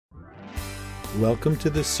Welcome to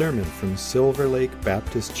this sermon from Silver Lake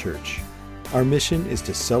Baptist Church. Our mission is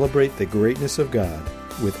to celebrate the greatness of God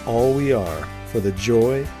with all we are for the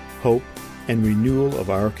joy, hope, and renewal of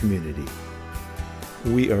our community.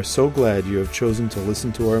 We are so glad you have chosen to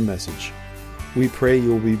listen to our message. We pray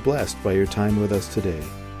you will be blessed by your time with us today.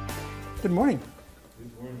 Good morning.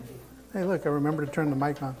 Good morning. Hey, look, I remember to turn the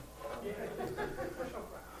mic on.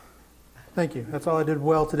 Thank you. That's all I did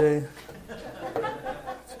well today.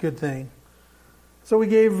 It's a good thing. So we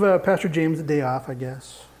gave Pastor James a day off, I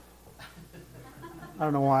guess. I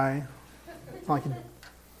don't know why. It's not like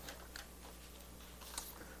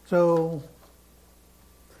So,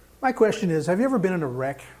 my question is, have you ever been in a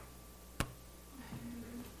wreck?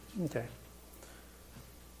 Okay.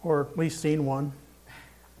 Or at least seen one?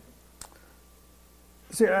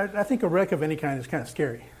 See, I think a wreck of any kind is kind of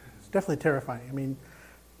scary. It's definitely terrifying. I mean,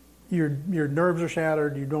 your nerves are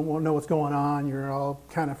shattered. You don't know what's going on. You're all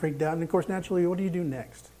kind of freaked out. And, of course, naturally, what do you do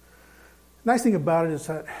next? The nice thing about it is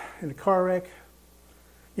that in a car wreck,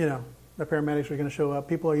 you know, the paramedics are going to show up.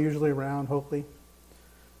 People are usually around, hopefully.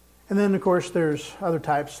 And then, of course, there's other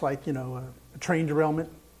types like, you know, a train derailment.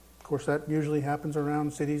 Of course, that usually happens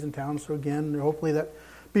around cities and towns. So, again, hopefully that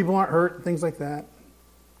people aren't hurt, things like that.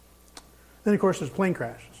 Then, of course, there's plane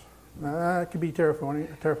crashes. That could be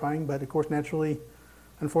terrifying, but, of course, naturally,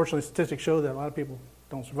 unfortunately, statistics show that a lot of people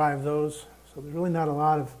don't survive those. So there's really not a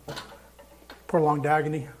lot of prolonged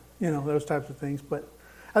agony, you know, those types of things. But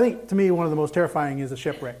I think, to me, one of the most terrifying is a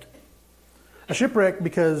shipwreck. A shipwreck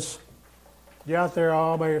because you're out there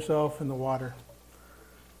all by yourself in the water.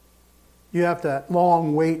 You have that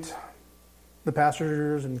long wait the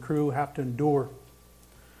passengers and crew have to endure.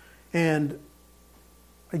 And,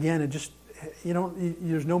 again, it just...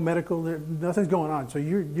 there's no medical, nothing's going on. So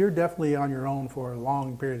you're definitely on your own for a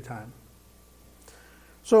long period of time.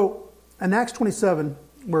 So in Acts 27,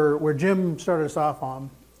 where Jim started us off on,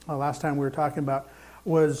 last time we were talking about,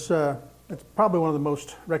 was it's probably one of the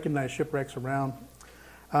most recognized shipwrecks around,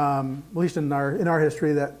 at least in our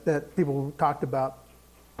history that people talked about.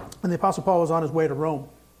 And the Apostle Paul was on his way to Rome.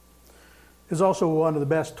 It's also one of the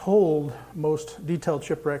best told, most detailed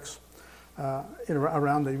shipwrecks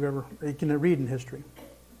around that you can read in history.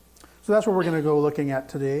 So that's what we're going to go looking at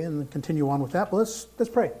today and continue on with that. But let's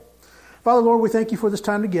pray. Father, Lord, we thank you for this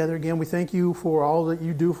time together. Again, we thank you for all that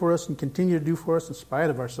you do for us and continue to do for us in spite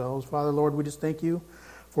of ourselves. Father, Lord, we just thank you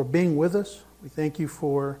for being with us. We thank you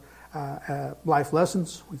for life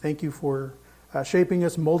lessons. We thank you for shaping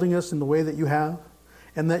us, molding us in the way that you have,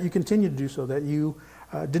 and that you continue to do so, that you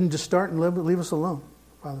didn't just start and leave us alone.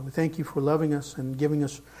 Father, we thank you for loving us and giving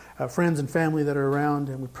us friends and family that are around,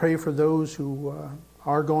 and we pray for those who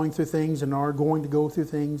are going through things and are going to go through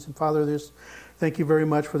things. And Father, thank you very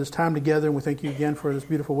much for this time together, and we thank you again for this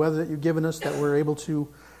beautiful weather that you've given us, that we're able to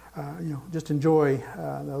just enjoy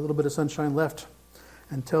a little bit of sunshine left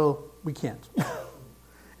until we can't.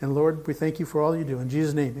 And Lord, we thank you for all you do. In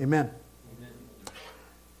Jesus' name, amen.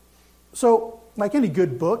 So, like any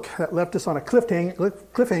good book that left us on a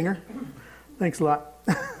cliffhanger, thanks a lot.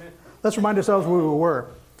 Let's remind ourselves where we were.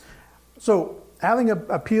 So, having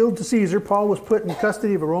appealed to Caesar, Paul was put in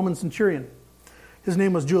custody of a Roman centurion. His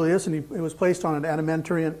name was Julius, and he was placed on an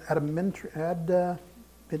Adamantine,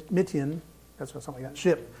 that's something like that,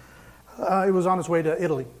 ship. It was on its way to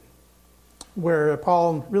Italy, where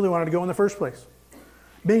Paul really wanted to go in the first place.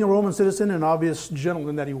 Being a Roman citizen and obvious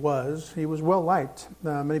gentleman that he was well liked.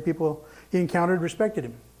 Many people he encountered respected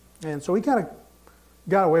him. And so he kind of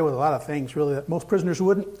got away with a lot of things, really, that most prisoners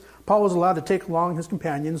wouldn't. Paul was allowed to take along his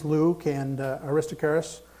companions, Luke and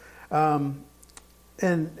Aristarchus. And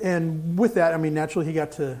with that, I mean, naturally he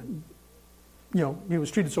got to, he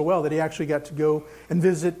was treated so well that he actually got to go and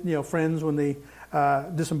visit, friends when they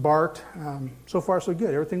disembarked. So far, so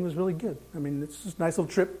good. Everything was really good. I mean, it's just a nice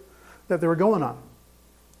little trip that they were going on.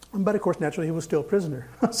 But, of course, naturally, he was still a prisoner.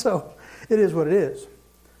 So it is what it is.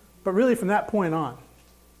 But really, from that point on,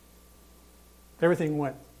 everything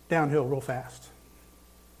went downhill real fast.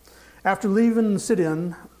 After leaving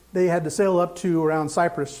Sidon, they had to sail up to around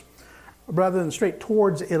Cyprus rather than straight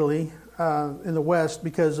towards Italy in the west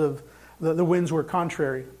because of the winds were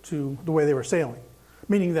contrary to the way they were sailing.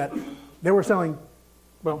 Meaning that they were sailing,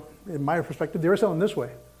 well, in my perspective, they were sailing this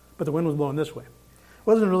way, but the wind was blowing this way. It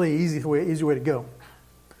wasn't really an easy way to go.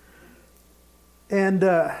 And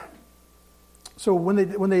so when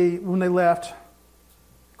they left,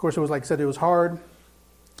 of course, it was like I said, it was hard.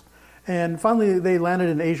 And finally, they landed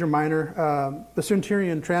in Asia Minor. The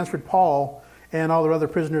centurion transferred Paul and all their other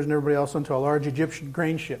prisoners and everybody else onto a large Egyptian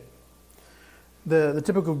grain ship. The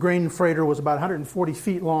typical grain freighter was about 140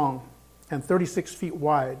 feet long and 36 feet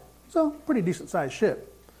wide. So, pretty decent-sized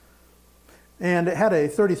ship. And it had a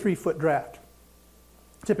 33-foot draft,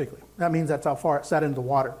 typically. That means that's how far it sat into the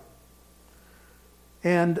water.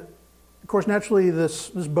 And, of course, naturally, this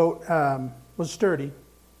boat was sturdy.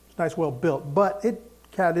 It's nice, well built, but it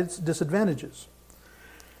had its disadvantages.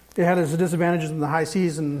 It had its disadvantages in the high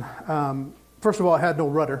seas, and first of all, it had no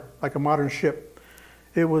rudder like a modern ship.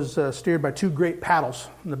 It was steered by 2 great paddles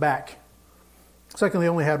in the back. Secondly, it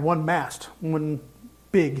only had one mast, one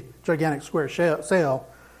big, gigantic square sail.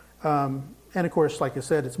 And of course, like I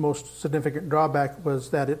said, its most significant drawback was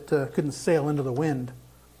that it couldn't sail into the wind.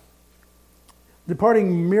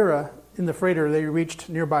 Departing Mira in the freighter, they reached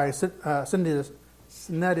nearby Cnidus.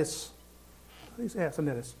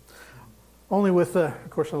 Only with, of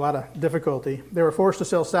course, a lot of difficulty. They were forced to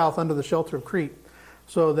sail south under the shelter of Crete,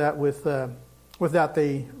 so that with that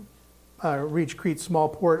they reached Crete's small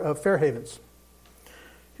port of Fair Havens.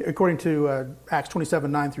 According to Acts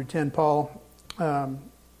 27:9 through 10, Paul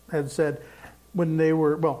had said when they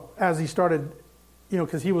were, as he started,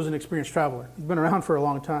 because he was an experienced traveler. He's been around for a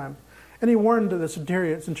long time. And he warned the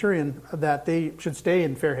centurion that they should stay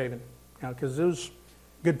in Fair Haven, because it was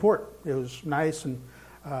a good port. It was nice and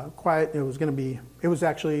quiet. It was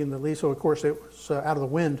actually in the lee, so of course it was out of the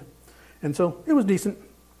wind. And so it was decent.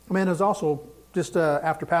 I mean, it was also just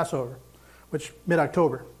after Passover, which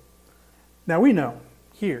mid-October. Now we know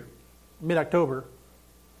here, mid-October,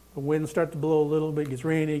 the winds start to blow a little bit, it gets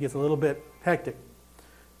rainy, it gets a little bit hectic.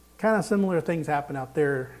 Kind of similar things happen out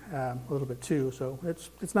there a little bit too, so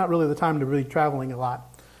it's not really the time to be traveling a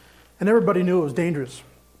lot. And everybody knew it was dangerous.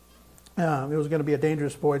 It was going to be a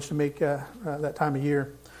dangerous voyage to make that time of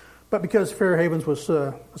year. But because Fair Havens was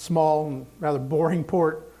a small and rather boring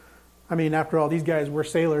port, I mean, after all, these guys were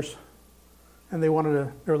sailors, and they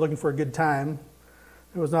were looking for a good time.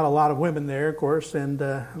 There was not a lot of women there, of course, and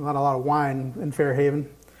not a lot of wine in Fair Haven.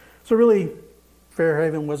 So really, Fair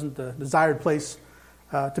Haven wasn't the desired place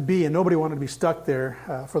to be, and nobody wanted to be stuck there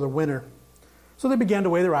for the winter. So they began to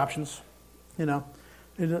weigh their options. They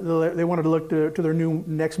wanted to look to their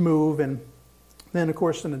next move, and then, of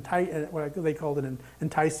course, what they called an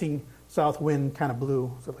enticing south wind kind of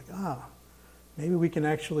blew. So maybe we can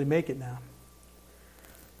actually make it now.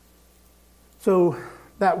 So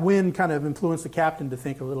that wind kind of influenced the captain to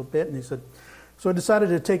think a little bit, and he said, so I decided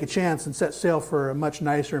to take a chance and set sail for a much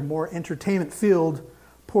nicer, more entertainment-filled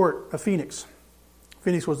port of Phoenix.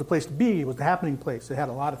 Phoenix was the place to be. It was the happening place. It had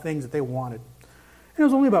a lot of things that they wanted. And it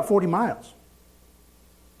was only about 40 miles.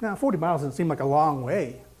 Now, 40 miles doesn't seem like a long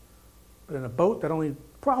way, but in a boat that only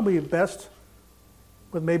probably at best,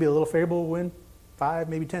 with maybe a little favorable wind, 5,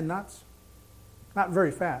 maybe 10 knots, not very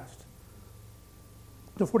fast.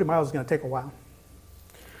 So 40 miles is going to take a while.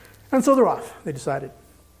 And so they're off, they decided.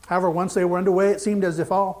 However, once they were underway, it seemed as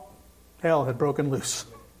if all hell had broken loose.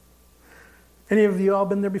 Any of you all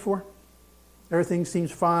been there before? Everything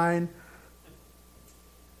seems fine,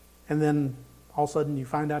 and then all of a sudden you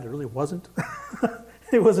find out it really wasn't.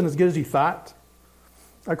 It wasn't as good as you thought.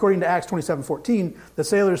 According to Acts 27:14, the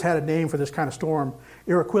sailors had a name for this kind of storm,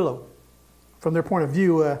 Iraquilo. From their point of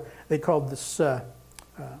view, they called this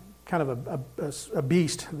kind of a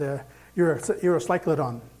beast, the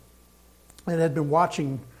Eurocyclodon. And it had been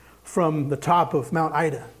watching from the top of Mount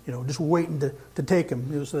Ida, just waiting to take them.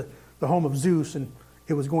 It was the home of Zeus, and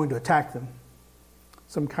it was going to attack them.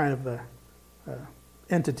 Some kind of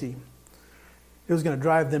entity. It was going to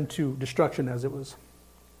drive them to destruction as it was.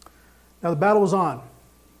 Now the battle was on.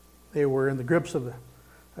 They were in the grips of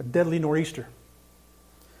a deadly nor'easter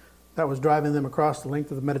that was driving them across the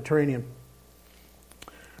length of the Mediterranean.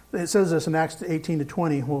 It says this in Acts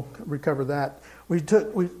 18-20. We'll recover that. We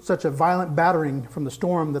took such a violent battering from the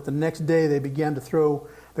storm that the next day they began to throw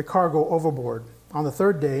the cargo overboard. On the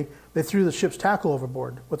third day, they threw the ship's tackle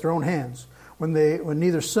overboard with their own hands. When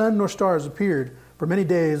neither sun nor stars appeared for many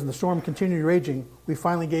days and the storm continued raging, we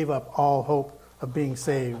finally gave up all hope of being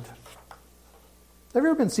saved. Have you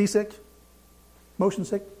ever been seasick? Motion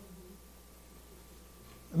sick?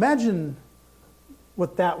 Imagine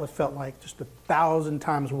what that would felt like, just 1,000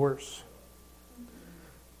 times worse.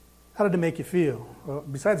 How did it make you feel? Well,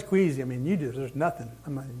 besides queasy, there's nothing.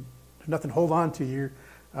 There's nothing to hold on to.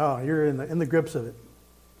 You're in the grips of it.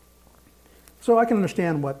 So I can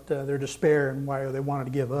understand what their despair and why they wanted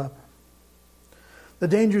to give up. The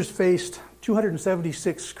dangers faced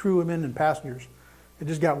 276 crewmen and passengers. It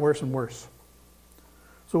just got worse and worse.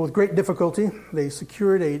 So with great difficulty, they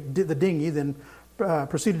secured the dinghy, then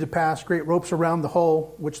proceeded to pass great ropes around the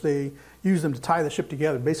hull, which they used them to tie the ship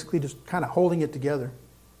together, basically just kind of holding it together.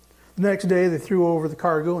 The next day, they threw over the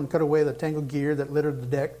cargo and cut away the tangled gear that littered the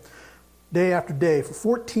deck. Day after day, for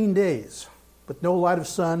 14 days, with no light of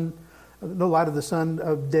sun no light of the sun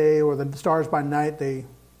of day or the stars by night. They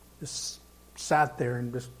just sat there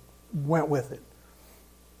and just went with it.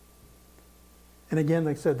 And again,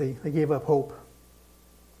 like I said, they gave up hope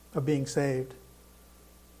of being saved.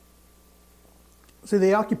 See,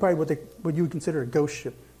 they occupied what you would consider a ghost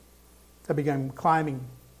ship. That began climbing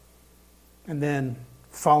and then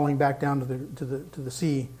falling back down to the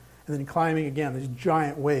sea, and then climbing again, these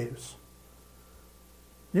giant waves.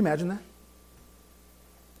 Can you imagine that?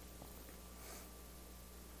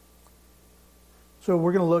 So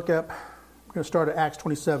we're going to start at Acts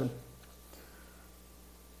 27,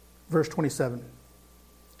 verse 27.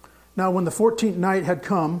 Now when the 14th night had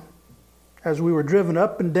come, as we were driven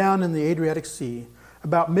up and down in the Adriatic Sea,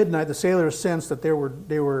 about midnight the sailors sensed that they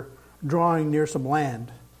were drawing near some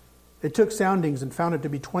land. They took soundings and found it to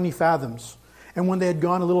be 20 fathoms. And when they had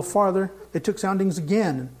gone a little farther, they took soundings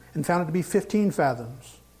again and found it to be 15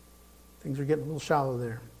 fathoms. Things are getting a little shallow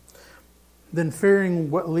there. Then fearing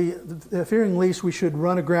lest we should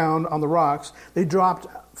run aground on the rocks, they dropped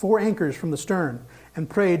 4 anchors from the stern and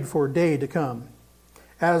prayed for day to come.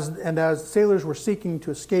 As sailors were seeking to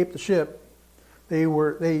escape the ship, sorry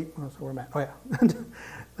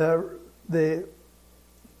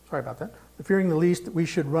about that. Fearing the least that we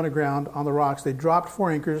should run aground on the rocks, they dropped 4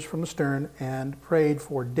 anchors from the stern and prayed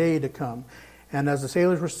for day to come. And as the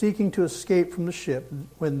sailors were seeking to escape from the ship,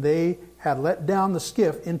 when they had let down the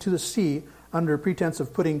skiff into the sea under pretense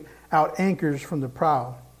of putting out anchors from the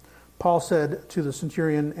prow, Paul said to the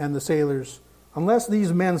centurion and the sailors, "Unless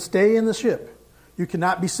these men stay in the ship, you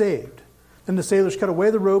cannot be saved." Then the sailors cut away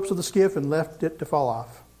the ropes of the skiff and left it to fall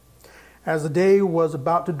off. As the day was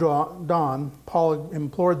about to dawn, Paul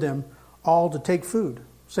implored them all to take food,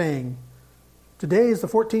 saying, "Today is the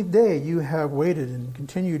 14th day you have waited and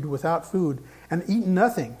continued without food and eaten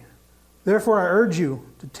nothing. Therefore I urge you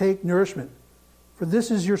to take nourishment, for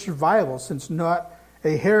this is your survival, since not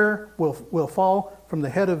a hair will fall from the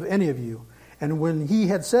head of any of you." And when he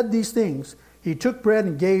had said these things, he took bread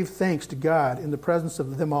and gave thanks to God in the presence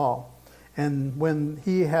of them all. And when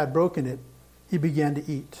he had broken it, he began to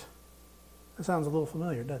eat. That sounds a little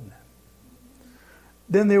familiar, doesn't it?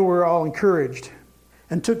 Then they were all encouraged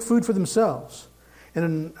and took food for themselves. And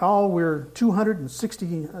in all, we're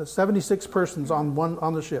 76 persons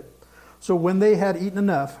on the ship. So when they had eaten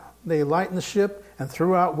enough, they lightened the ship and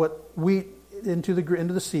threw out what wheat into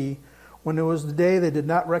the sea. When it was the day, they did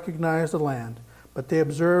not recognize the land, but they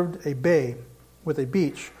observed a bay with a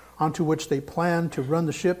beach onto which they planned to run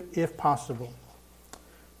the ship if possible.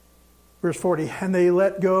 Verse 40, and they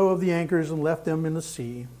let go of the anchors and left them in the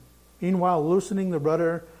sea. Meanwhile, loosening the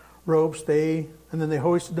rudder ropes, they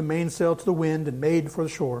hoisted the mainsail to the wind and made for the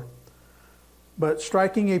shore. But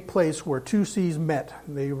striking a place where 2 seas met,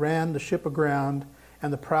 they ran the ship aground,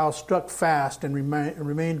 and the prow stuck fast and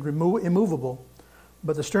remained immovable.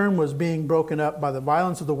 But the stern was being broken up by the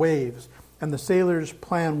violence of the waves, and the sailors'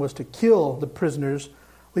 plan was to kill the prisoners,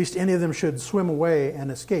 lest any of them should swim away and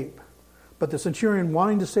escape. But the centurion,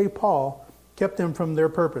 wanting to save Paul, kept them from their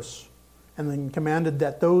purpose, and then commanded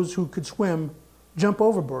that those who could swim jump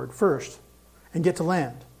overboard first and get to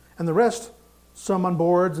land, and the rest, some on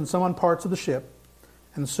boards and some on parts of the ship.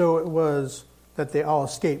 And so it was that they all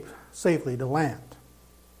escaped safely to land.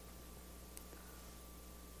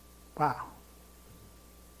 Wow.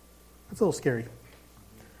 That's a little scary.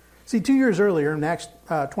 See, 2 years earlier, in Acts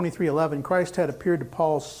 23:11, Christ had appeared to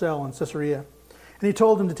Paul's cell in Caesarea, and he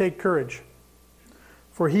told him to take courage,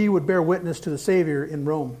 for he would bear witness to the Savior in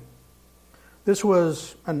Rome. This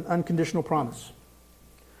was an unconditional promise.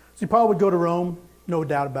 See, Paul would go to Rome, no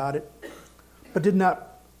doubt about it, but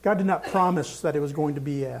God did not promise that it was going to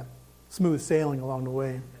be smooth sailing along the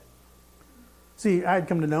way. See, I had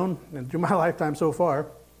come to know, and through my lifetime so far,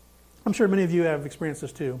 I'm sure many of you have experienced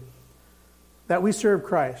this too, that we serve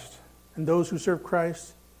Christ, and those who serve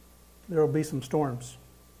Christ, there will be some storms.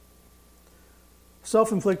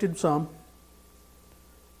 Self-inflicted, some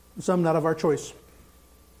not of our choice.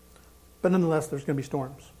 But nonetheless, there's going to be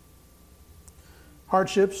storms.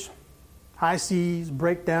 Hardships, high seas,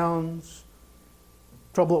 breakdowns,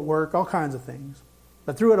 trouble at work, all kinds of things.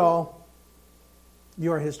 But through it all,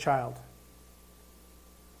 you are His child.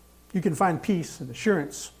 You can find peace and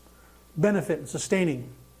assurance, benefit and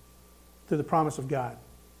sustaining through the promise of God.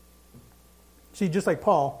 See, just like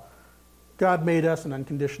Paul, God made us an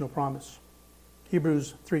unconditional promise.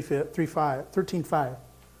 Hebrews 13:5.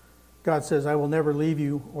 God says, I will never leave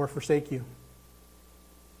you or forsake you.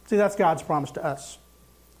 See, that's God's promise to us.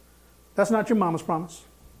 That's not your mama's promise.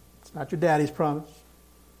 It's not your daddy's promise.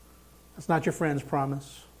 That's not your friend's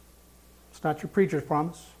promise. It's not your preacher's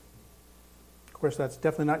promise. Of course, that's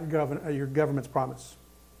definitely not your government's promise.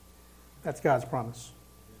 That's God's promise.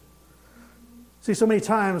 See, so many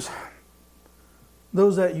times,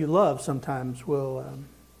 those that you love sometimes will,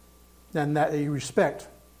 and that you respect,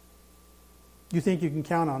 you think you can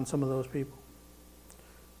count on some of those people.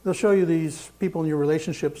 They'll show you these people in your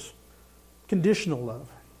relationships conditional love.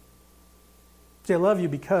 Say, I love you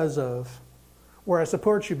because of, or I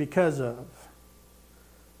support you because of.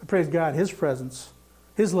 But praise God, His presence,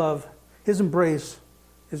 His love, His embrace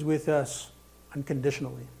is with us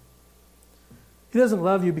unconditionally. He doesn't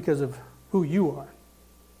love you because of who you are.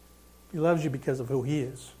 He loves you because of who He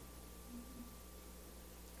is.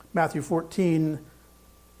 Matthew 14,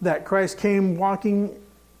 that Christ came walking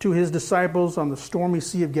to His disciples on the stormy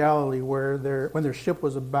Sea of Galilee when their ship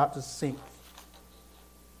was about to sink.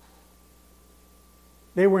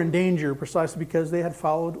 They were in danger precisely because they had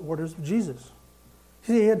followed orders of Jesus.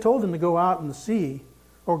 See, He had told them to go out in the sea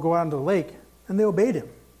or go out into the lake, and they obeyed Him.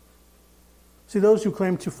 See, those who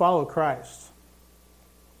claim to follow Christ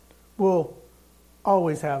will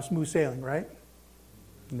always have smooth sailing, right?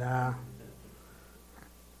 Nah.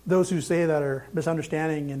 Those who say that are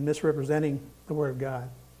misunderstanding and misrepresenting the Word of God.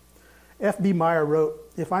 F.B. Meyer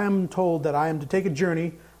wrote, "If I am told that I am to take a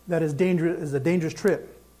journey that is a dangerous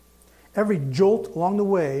trip, every jolt along the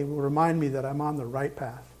way will remind me that I'm on the right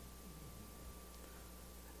path."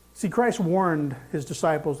 See, Christ warned His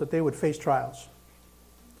disciples that they would face trials.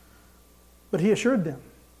 But He assured them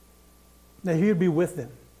that He would be with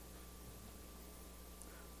them.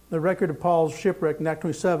 The record of Paul's shipwreck in Act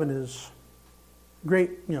 27 is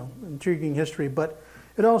great, intriguing history, but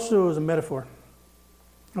it also is a metaphor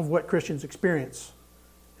of what Christians experience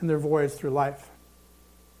in their voyage through life.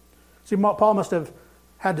 See, Paul must have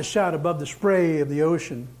had to shout above the spray of the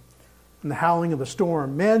ocean and the howling of the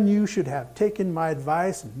storm, "Men, you should have taken my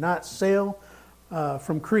advice and not sail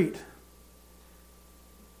from Crete."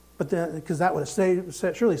 But then, because that would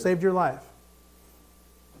have surely saved your life.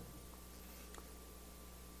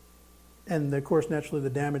 And of course, naturally, the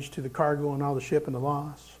damage to the cargo and all the ship and the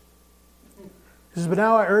loss. He says, "But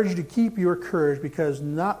now I urge you to keep your courage, because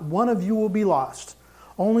not one of you will be lost.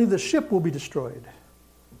 Only the ship will be destroyed."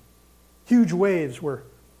 Huge waves were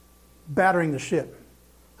battering the ship,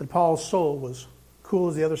 and Paul's soul was cool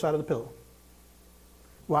as the other side of the pillow.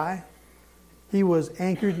 Why? He was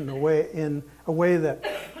anchored in a way that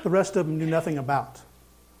the rest of them knew nothing about.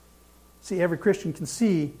 See, every Christian can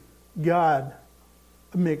see God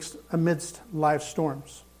amidst life's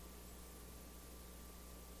storms,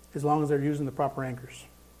 as long as they're using the proper anchors.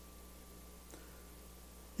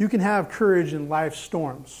 You can have courage in life's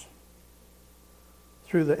storms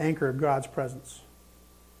through the anchor of God's presence.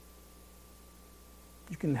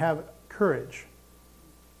 You can have courage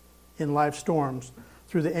in life's storms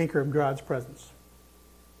through the anchor of God's presence.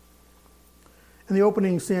 In the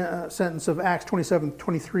opening sentence of Acts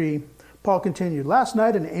 27:23, Paul continued, "Last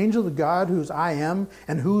night an angel of God, whose I am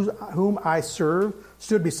and whom I serve,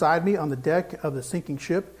 stood beside me on the deck of the sinking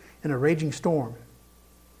ship in a raging storm."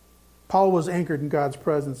 Paul was anchored in God's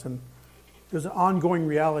presence, and it was an ongoing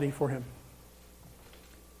reality for him.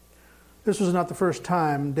 This was not the first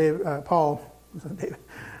time Paul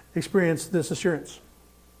experienced this assurance.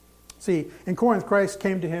 See, in Corinth, Christ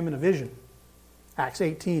came to him in a vision. Acts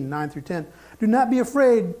 18:9-10. "Do not be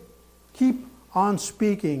afraid. Keep on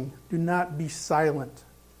speaking. Do not be silent.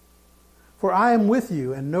 For I am with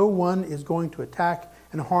you, and no one is going to attack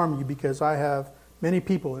and harm you, because I have many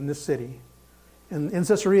people in this city." In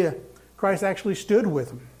Caesarea, Christ actually stood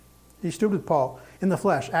with him. He stood with Paul in the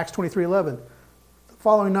flesh. Acts 23:11. The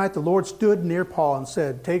following night, the Lord stood near Paul and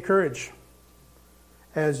said, "Take courage.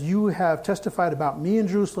 As you have testified about me in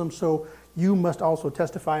Jerusalem, so you must also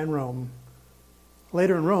testify in Rome."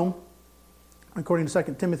 Later in Rome, according to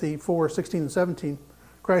 2 Timothy 4:16 and 17,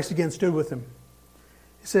 Christ again stood with him.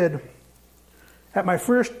 He said, "At my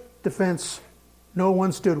first defense, no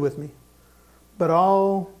one stood with me, but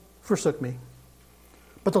all forsook me.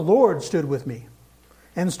 But the Lord stood with me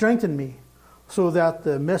and strengthened me, so that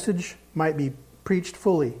the message might be preached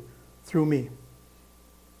fully through me."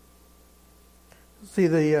 See,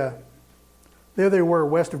 there they were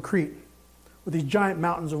west of Crete, with these giant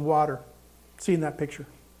mountains of water. See in that picture.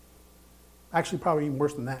 Actually, probably even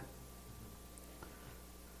worse than that.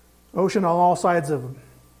 Ocean on all sides of them.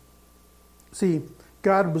 See,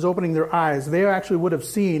 God was opening their eyes. They actually would have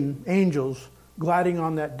seen angels gliding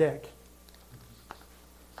on that deck.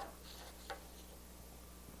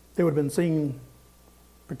 They would have been seen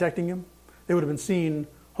protecting them. They would have been seen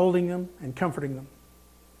holding them and comforting them.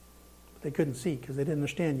 But they couldn't see because they didn't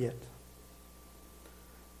understand yet.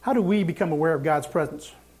 How do we become aware of God's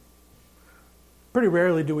presence? Pretty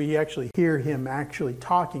rarely do we actually hear Him actually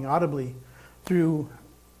talking audibly through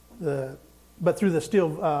but through the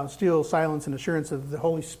still silence and assurance of the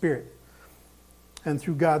Holy Spirit and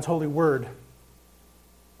through God's holy word.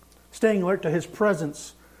 Staying alert to His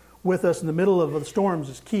presence with us in the middle of the storms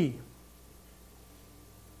is key.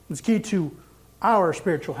 It's key to our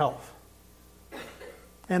spiritual health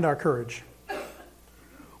and our courage.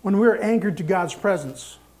 When we're anchored to God's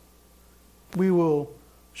presence, we will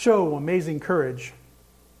show amazing courage.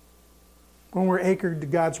 When we're anchored to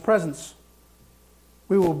God's presence,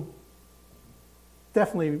 we will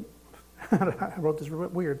definitely, I wrote this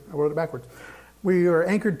weird, I wrote it backwards. We are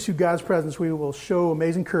anchored to God's presence, we will show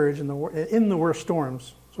amazing courage in the worst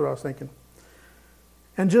storms. That's what I was thinking.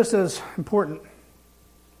 And just as important,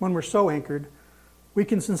 when we're so anchored, we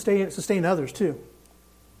can sustain others too.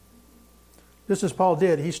 Just as Paul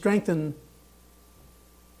did,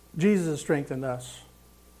 Jesus strengthened us.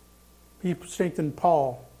 He strengthened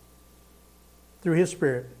Paul through His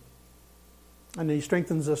Spirit. And He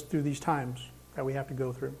strengthens us through these times that we have to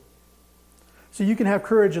go through. So you can have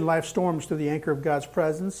courage in life's storms through the anchor of God's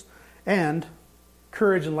presence, and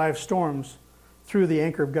courage in life's storms through the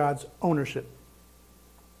anchor of God's ownership.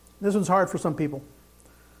 This one's hard for some people.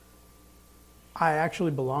 I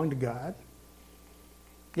actually belong to God.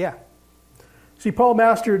 Yeah. See, Paul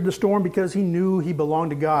mastered the storm because he knew he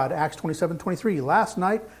belonged to God. Acts 27:23. Last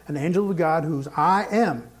night, an angel of God, whose I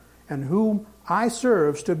am and whom I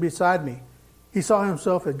serve, stood beside me. He saw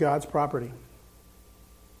himself as God's property.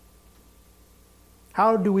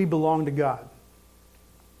 How do we belong to God?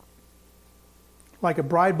 Like a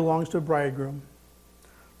bride belongs to a bridegroom.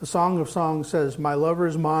 The Song of Songs says, "My lover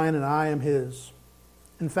is mine and I am his."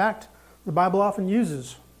 In fact, the Bible often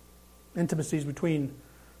uses intimacies between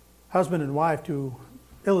husband and wife to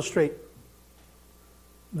illustrate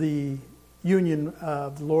the union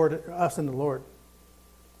of the Lord, us and the Lord.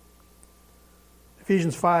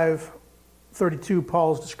 Ephesians 5:32,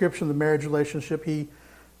 Paul's description of the marriage relationship, he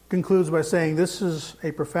concludes by saying, "This is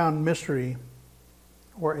a profound mystery,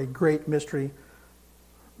 or a great mystery,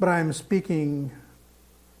 but I am speaking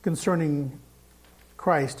concerning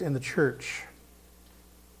Christ and the church."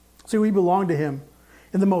 See, we belong to Him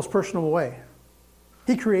in the most personal way.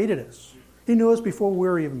 He created us. He knew us before we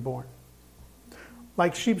were even born.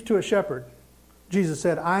 Like sheep to a shepherd, Jesus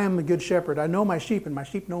said, "I am the good shepherd. I know my sheep and my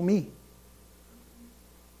sheep know me."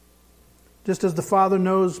 Just as the Father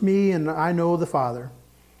knows me and I know the Father.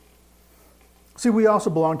 See, we also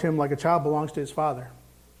belong to Him like a child belongs to his father.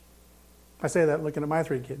 I say that looking at my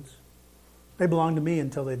 3 kids. They belong to me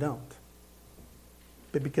until they don't.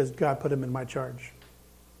 But because God put them in my charge.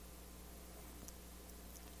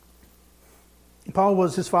 Paul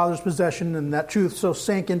was his father's possession, and that truth so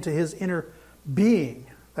sank into his inner being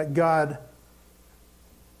that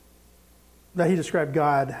he described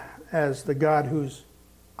God as the God whose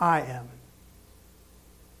I am.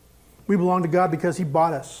 We belong to God because He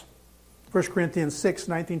bought us. 1 Corinthians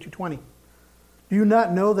 6:19-20. Do you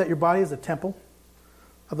not know that your body is a temple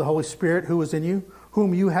of the Holy Spirit who is in you,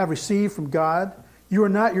 whom you have received from God? You are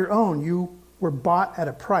not your own. You were bought at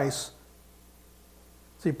a price.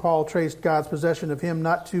 See, Paul traced God's possession of him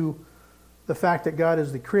not to the fact that God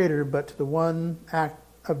is the creator, but to the one act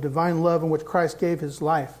of divine love in which Christ gave His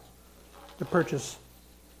life to purchase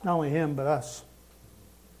not only him, but us.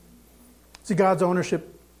 See, God's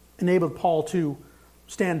ownership enabled Paul to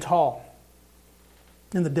stand tall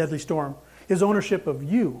in the deadly storm. His ownership of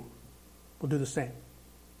you will do the same.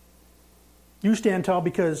 You stand tall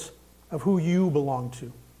because of who you belong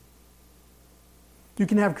to. You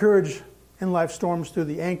can have courage in life's storms through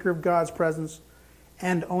the anchor of God's presence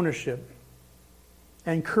and ownership,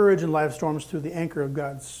 and courage in life's storms through the anchor of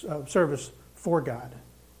God's service for God.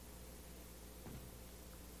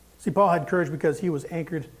 See, Paul had courage because he was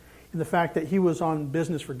anchored in the fact that he was on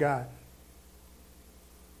business for God.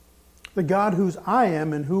 The God whose I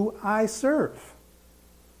am and who I serve.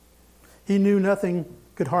 He knew nothing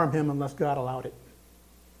could harm him unless God allowed it.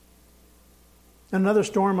 Another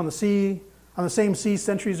storm on the same sea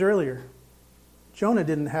centuries earlier. Jonah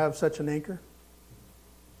didn't have such an anchor.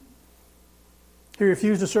 He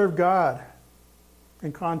refused to serve God,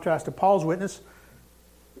 in contrast to Paul's witness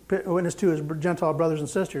to his Gentile brothers and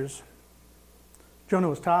sisters. Jonah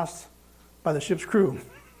was tossed by the ship's crew.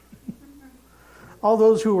 All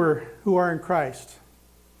those who are in Christ,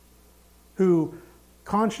 who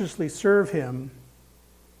consciously serve Him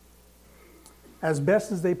as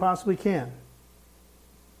best as they possibly can,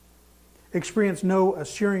 experience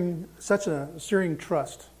such an assuring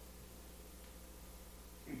trust.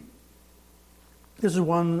 This is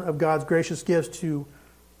one of God's gracious gifts to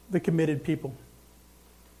the committed people.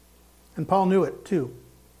 And Paul knew it too.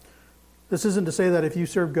 This isn't to say that if you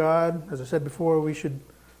serve God, as I said before, we should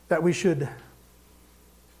that we should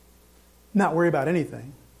not worry about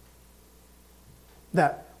anything,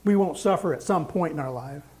 that we won't suffer at some point in our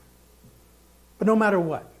life. But no matter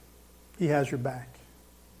what, He has your back.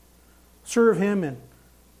 Serve Him and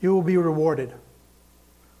you will be rewarded.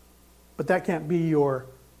 But that can't be your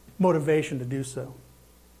motivation to do so.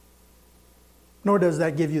 Nor does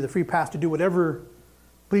that give you the free pass to do whatever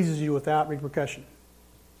pleases you without repercussion.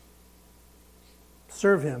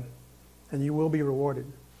 Serve Him and you will be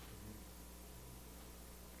rewarded.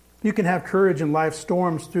 You can have courage in life's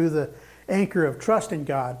storms through the anchor of trust in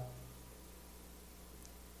God.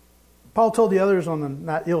 Paul told the others on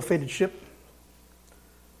that ill-fated ship,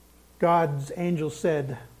 God's angel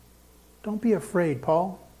said, "Don't be afraid,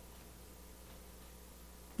 Paul.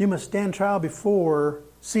 You must stand trial before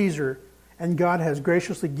Caesar, and God has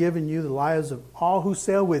graciously given you the lives of all who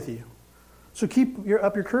sail with you. So keep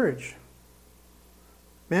up your courage.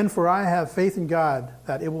 Men, for I have faith in God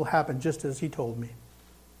that it will happen just as He told me."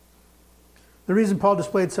 The reason Paul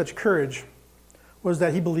displayed such courage was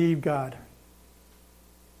that he believed God.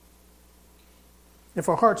 If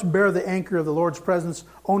our hearts bear the anchor of the Lord's presence,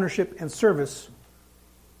 ownership, and service,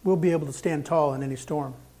 we'll be able to stand tall in any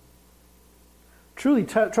storm. Truly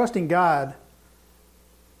trusting God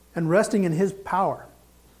and resting in His power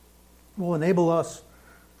will enable us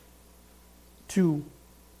to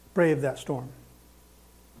brave that storm.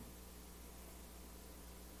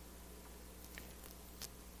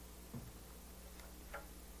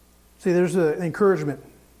 See, there's an encouragement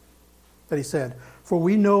that he said, "For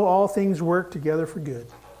we know all things work together for good."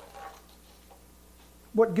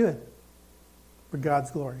 What good? For God's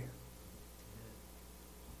glory.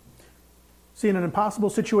 See, in an impossible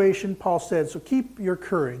situation, Paul said, so keep your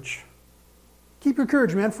courage. Keep your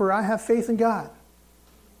courage, man, for I have faith in God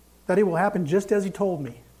that it will happen just as He told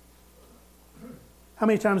me. How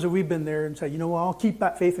many times have we been there and said, well, I'll keep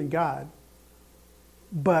that faith in God,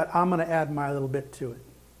 but I'm going to add my little bit to it.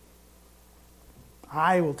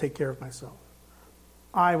 I will take care of myself.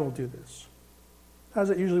 I will do this. How does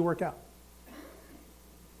it usually work out?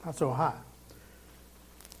 Not so hot.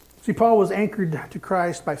 See, Paul was anchored to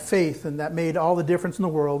Christ by faith, and that made all the difference in the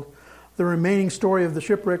world. The remaining story of the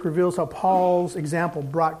shipwreck reveals how Paul's example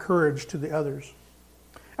brought courage to the others.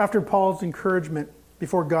 After Paul's encouragement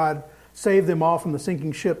before God saved them all from the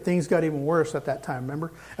sinking ship, things got even worse at that time,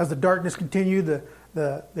 remember? As the darkness continued,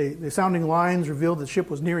 the sounding lines revealed the ship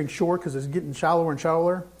was nearing shore because it was getting shallower and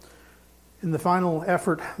shallower. In the final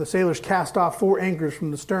effort, the sailors cast off 4 anchors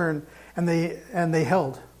from the stern, and they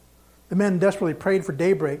held. The men desperately prayed for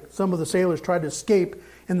daybreak. Some of the sailors tried to escape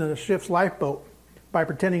in the ship's lifeboat by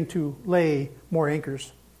pretending to lay more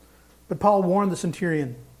anchors. But Paul warned the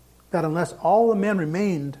centurion that unless all the men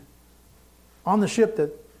remained on the ship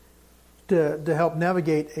to help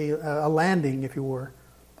navigate a landing, if you were,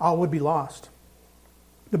 all would be lost.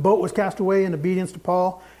 The boat was cast away in obedience to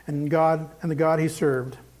Paul and God and the God he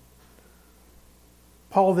served.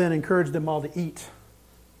 Paul then encouraged them all to eat.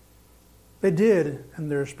 They did, and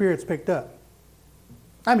their spirits picked up.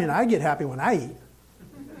 I mean, I get happy when I eat,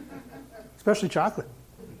 especially chocolate.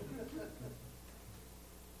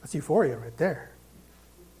 That's euphoria right there.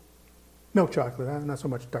 Milk chocolate, not so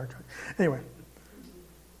much dark chocolate. Anyway,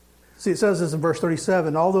 see, it says this in verse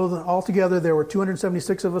 37, although altogether there were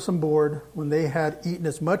 276 of us on board, when they had eaten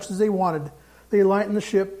as much as they wanted, they lightened the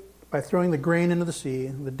ship by throwing the grain into the sea.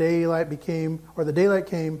 The daylight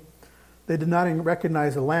came, they did not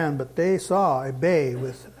recognize the land, but they saw a bay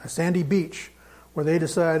with a sandy beach where they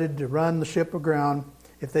decided to run the ship aground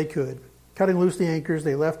if they could. Cutting loose the anchors,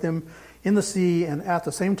 they left them in the sea and at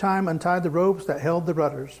the same time untied the ropes that held the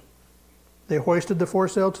rudders. They hoisted the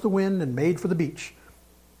foresail to the wind and made for the beach.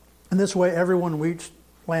 In this way, everyone reached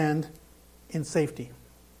land in safety.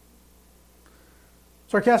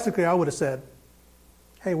 Sarcastically, I would have said,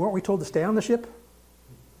 hey, weren't we told to stay on the ship?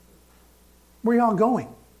 Where are y'all going?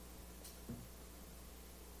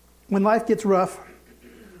 When life gets rough,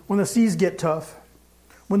 when the seas get tough,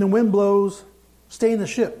 when the wind blows, stay in the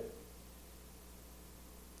ship.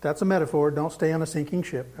 That's a metaphor. Don't stay on a sinking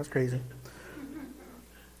ship. That's crazy.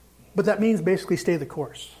 But that means basically stay the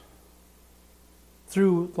course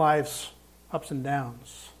through life's ups and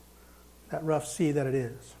downs, that rough sea that it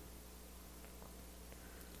is.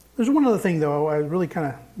 There's one other thing, though, I really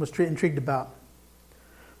kind of was intrigued about.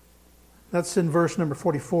 That's in verse number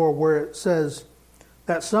 44, where it says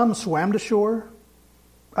that some swam to shore,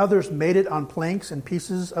 others made it on planks and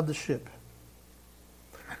pieces of the ship.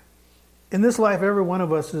 In this life, every one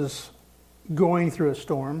of us is going through a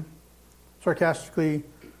storm. Sarcastically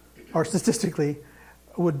or statistically,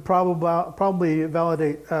 would probably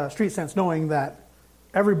validate street sense, knowing that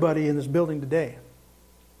everybody in this building today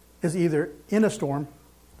is either in a storm,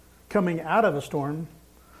 coming out of a storm,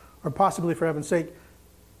 or possibly, for heaven's sake,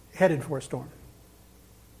 headed for a storm.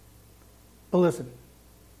 But listen,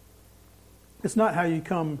 it's not how you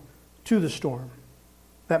come to the storm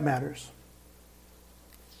that matters.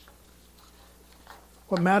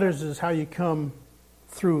 What matters is how you come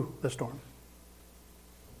through the storm.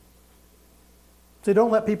 So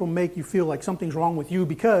don't let people make you feel like something's wrong with you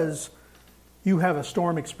because you have a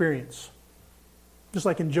storm experience. Just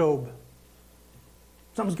like in Job.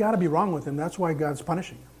 Something's got to be wrong with him. That's why God's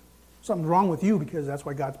punishing him. Something's wrong with you because that's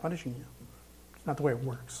why God's punishing you. It's not the way it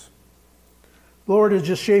works. The Lord is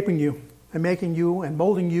just shaping you and making you and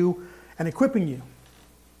molding you and equipping you.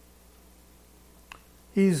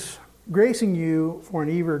 He's gracing you for an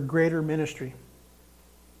even greater ministry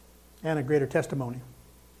and a greater testimony.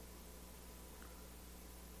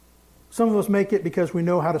 Some of us make it because we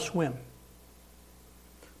know how to swim.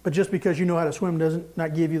 But just because you know how to swim doesn't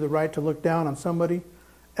not give you the right to look down on somebody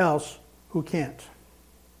else who can't.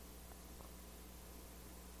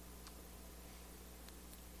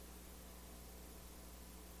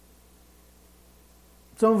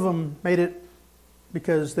 Some of them made it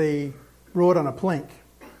because they rode on a plank.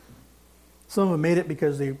 Some of them made it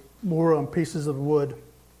because they wore on pieces of wood.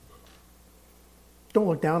 Don't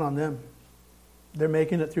look down on them. They're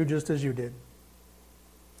making it through just as you did.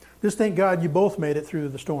 Just thank God you both made it through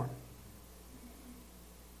the storm.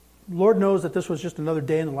 The Lord knows that this was just another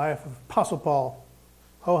day in the life of Apostle Paul.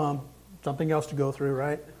 Ho-hum, something else to go through,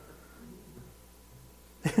 right?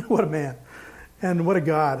 What a man. And what a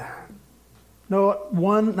God. No,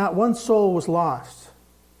 not one soul was lost.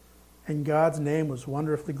 And God's name was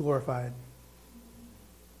wonderfully glorified.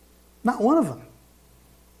 Not one of them.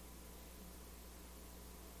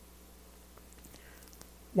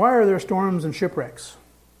 Why are there storms and shipwrecks?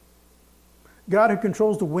 God, who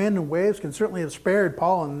controls the wind and waves, can certainly have spared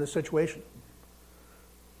Paul in this situation.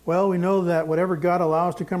 Well, we know that whatever God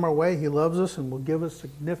allows to come our way, He loves us and will give us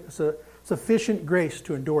sufficient grace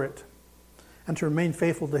to endure it and to remain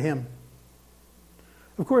faithful to Him.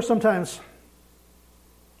 Of course, sometimes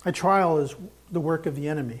a trial is the work of the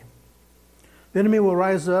enemy. The enemy will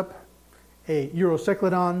rise up a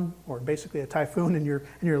Eurocyclodon, or basically a typhoon in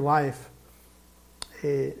your life.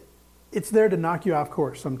 It's there to knock you off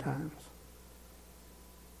course sometimes.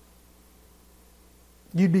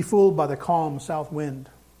 You'd be fooled by the calm south wind,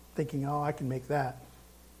 thinking, oh, I can make that.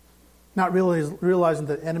 Not realizing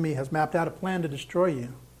that the enemy has mapped out a plan to destroy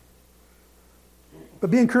you.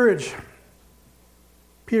 But be encouraged.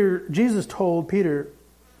 Jesus told Peter,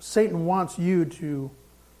 Satan wants you,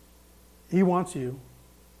 he wants you,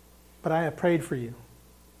 but I have prayed for you,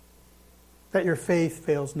 that your faith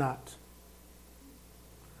fails not.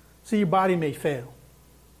 See, your body may fail.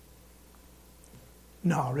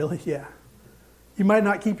 No, really? Yeah. You might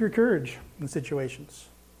not keep your courage in situations.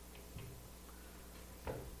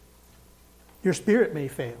 Your spirit may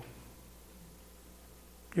fail.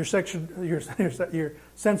 Your sense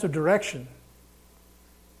of direction,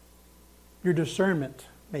 your discernment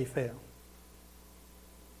may fail.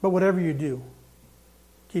 But whatever you do,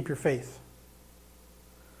 keep your faith.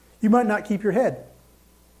 You might not keep your head.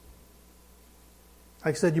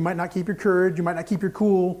 Like I said, you might not keep your courage. You might not keep your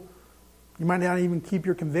cool. You might not even keep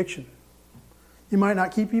your conviction. You might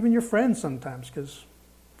not keep even your friends sometimes because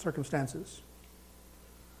circumstances.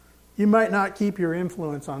 You might not keep your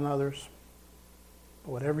influence on others.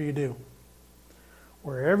 But whatever you do,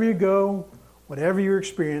 wherever you go, whatever you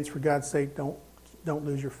experience, for God's sake, don't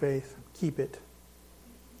lose your faith. Keep it.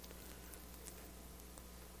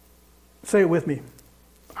 Say it with me.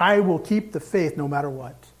 I will keep the faith no matter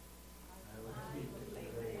what.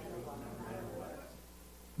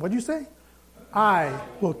 What'd you say? I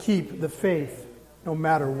will keep the faith no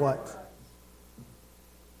matter what.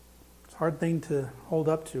 It's a hard thing to hold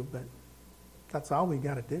up to, but that's all we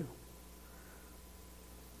got to do.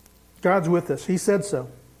 God's with us. He said so.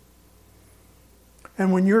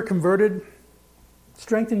 And when you're converted,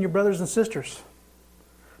 strengthen your brothers and sisters.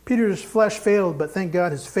 Peter's flesh failed, but thank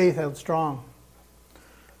God his faith held strong.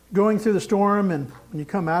 Going through the storm, and when you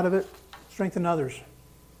come out of it, strengthen others.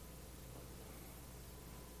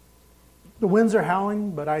 The winds are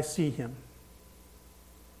howling, but I see Him.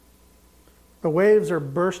 The waves are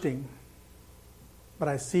bursting, but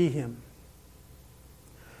I see Him.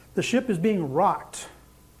 The ship is being rocked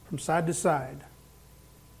from side to side,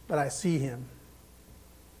 but I see Him.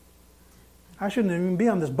 I shouldn't even be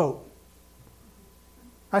on this boat.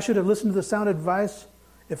 I should have listened to the sound advice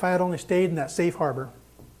if I had only stayed in that safe harbor.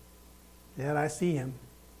 Yet I see Him.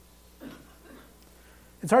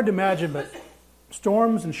 It's hard to imagine, but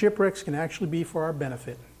storms and shipwrecks can actually be for our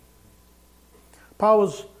benefit. Paul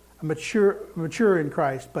was mature in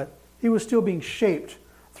Christ, but he was still being shaped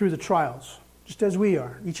through the trials, just as we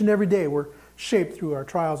are. Each and every day we're shaped through our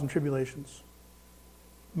trials and tribulations.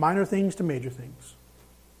 Minor things to major things.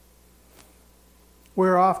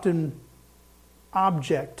 We're often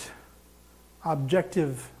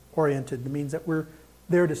objective oriented. It means that we're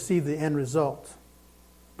there to see the end result.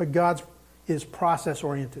 But God's is process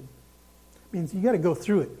oriented. It means you got to go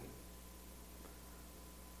through it.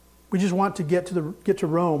 We just want to get to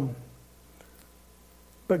Rome,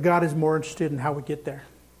 but God is more interested in how we get there.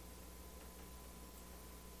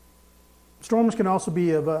 Storms can also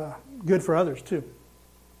be good for others too.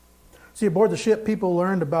 See, aboard the ship, people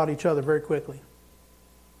learned about each other very quickly.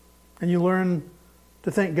 And you learn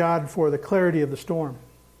to thank God for the clarity of the storm.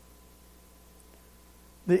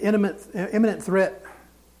 The imminent threat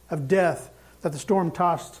of death that the storm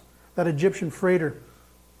tossed that Egyptian freighter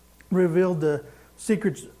revealed the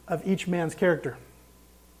secrets of each man's character.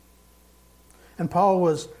 And Paul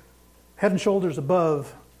was head and shoulders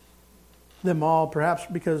above them all, perhaps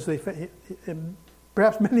because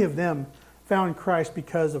perhaps many of them found Christ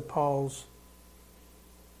because of Paul's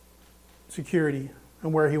security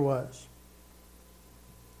and where he was.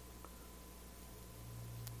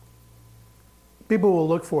 People will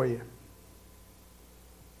look for you.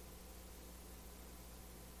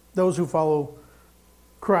 Those who follow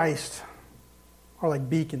Christ are like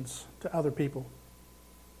beacons to other people.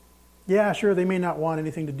 Yeah, sure, they may not want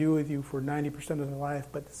anything to do with you for 90% of their life,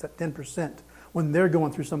 but it's that 10%. When they're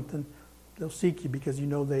going through something, they'll seek you because you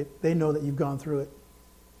know they know that you've gone through it.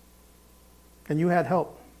 And you had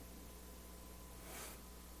help.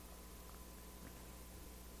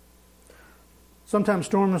 Sometimes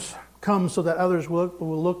storms come so that others will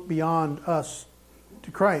look beyond us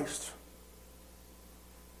to Christ.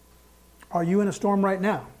 Are you in a storm right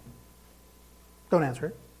now? Don't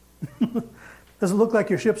answer it. Does it look like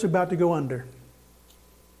your ship's about to go under?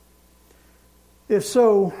 If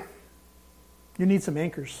so, you need some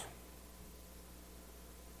anchors.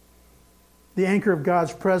 The anchor of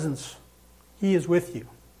God's presence, He is with you.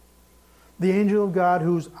 The angel of God,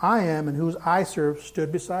 whose I am and whose I serve,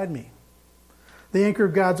 stood beside me. The anchor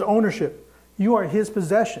of God's ownership, you are His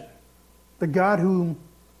possession. The God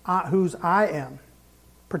whose I am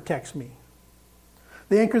protects me.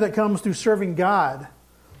 The anchor that comes through serving God,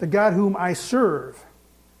 the God whom I serve,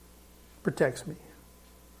 protects me.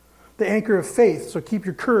 The anchor of faith, so keep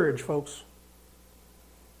your courage, folks.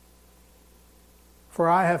 For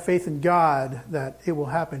I have faith in God that it will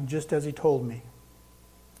happen just as He told me.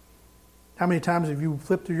 How many times have you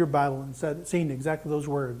flipped through your Bible and seen exactly those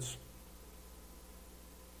words?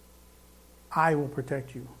 I will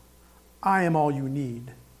protect you. I am all you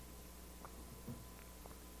need.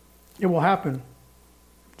 It will happen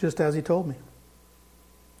just as He told me.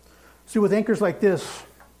 See, with anchors like this,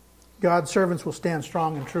 God's servants will stand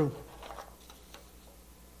strong and true.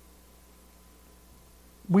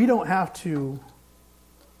 We don't have to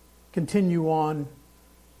continue on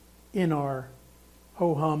in our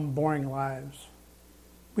ho-hum, boring lives.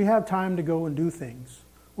 We have time to go and do things.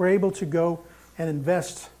 We're able to go and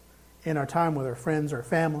invest in our time with our friends, our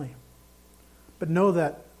family. But know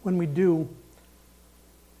that when we do,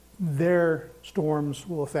 their storms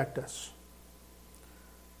will affect us.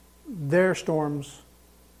 Their storms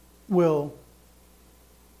will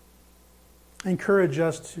encourage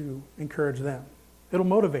us to encourage them. It'll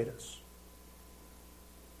motivate us.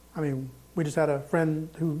 I mean, we just had a friend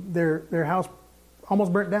who their house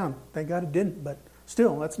almost burnt down. Thank God it didn't, but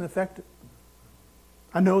still, that's an effect.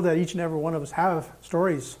 I know that each and every one of us have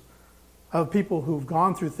stories of people who've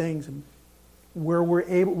gone through things, and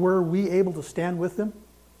were we able to stand with them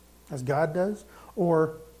as God does?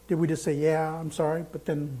 Or did we just say, yeah, I'm sorry, but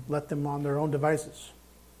then let them on their own devices?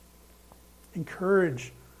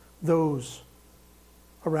 Encourage those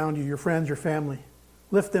around you, your friends, your family.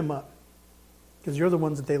 Lift them up, because you're the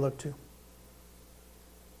ones that they look to.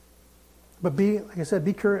 But like I said,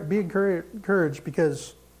 be encouraged,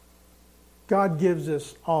 because God gives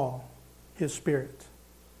us all His Spirit.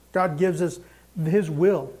 God gives us His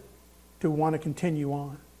will to want to continue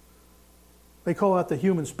on. They call that the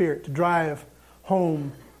human spirit, to drive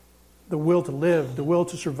home the will to live, the will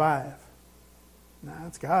to survive. Nah,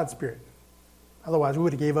 that's God's Spirit. Otherwise, we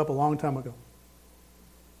would have gave up a long time ago.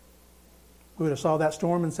 We would have saw that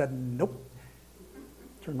storm and said, nope.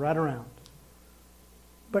 Turn right around.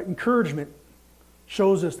 But encouragement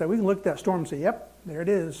shows us that we can look at that storm and say, yep, there it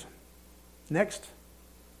is. Next.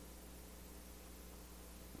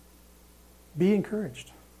 Be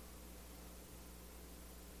encouraged.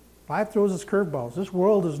 Life throws us curveballs. This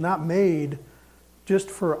world is not made just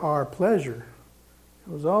for our pleasure.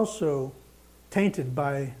 It was also tainted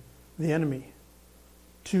by the enemy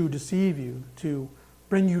to deceive you, to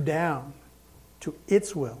bring you down to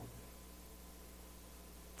its will.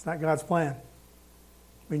 It's not God's plan.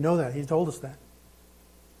 We know that. He's told us that.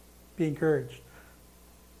 Be encouraged.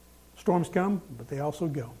 Storms come, but they also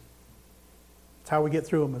go. It's how we get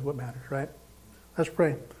through them is what matters, right? Let's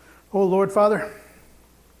pray. Oh, Lord, Father,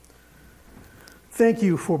 thank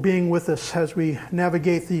you for being with us as we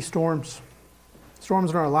navigate these storms.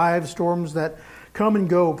 Storms in our lives, storms that come and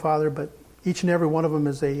go, Father, but each and every one of them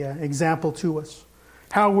is an example to us.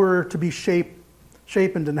 How we're to be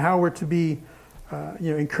shapened and how we're to be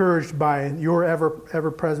encouraged by your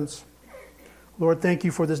ever presence. Lord, thank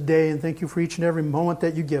you for this day and thank you for each and every moment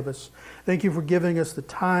that you give us. Thank you for giving us the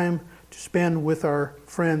time to spend with our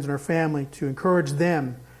friends and our family, to encourage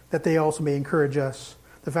them that they also may encourage us.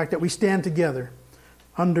 The fact that we stand together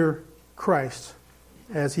under Christ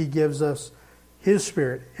as he gives us his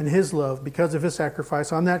Spirit and his love because of his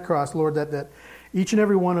sacrifice on that cross, Lord, that each and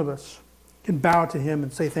every one of us can bow to him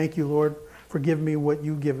and say, thank you, Lord, for giving me what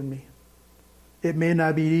you've given me. It may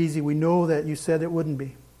not be easy. We know that you said it wouldn't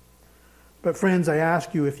be. But friends, I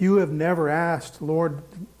ask you, if you have never asked Lord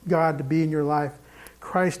God to be in your life,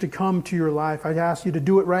 Christ to come to your life, I ask you to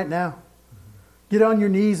do it right now. Get on your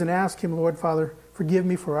knees and ask him, Lord Father, forgive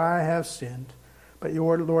me for I have sinned. But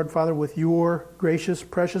Lord Father, with your gracious,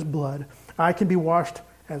 precious blood, I can be washed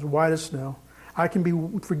as white as snow. I can be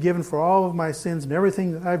forgiven for all of my sins and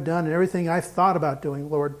everything that I've done and everything I've thought about doing,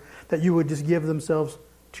 Lord, that you would just give themselves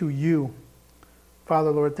to you. Father,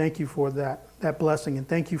 Lord, thank you for that blessing, and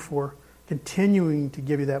thank you for continuing to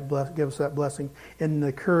give us that blessing and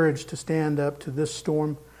the courage to stand up to this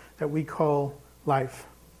storm that we call life.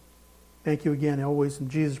 Thank you again, always in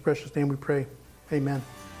Jesus' precious name we pray. Amen.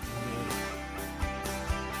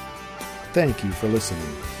 Thank you for listening.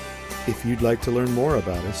 If you'd like to learn more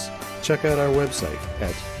about us, check out our website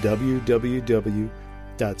at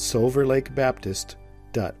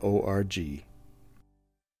www.silverlakebaptist.org.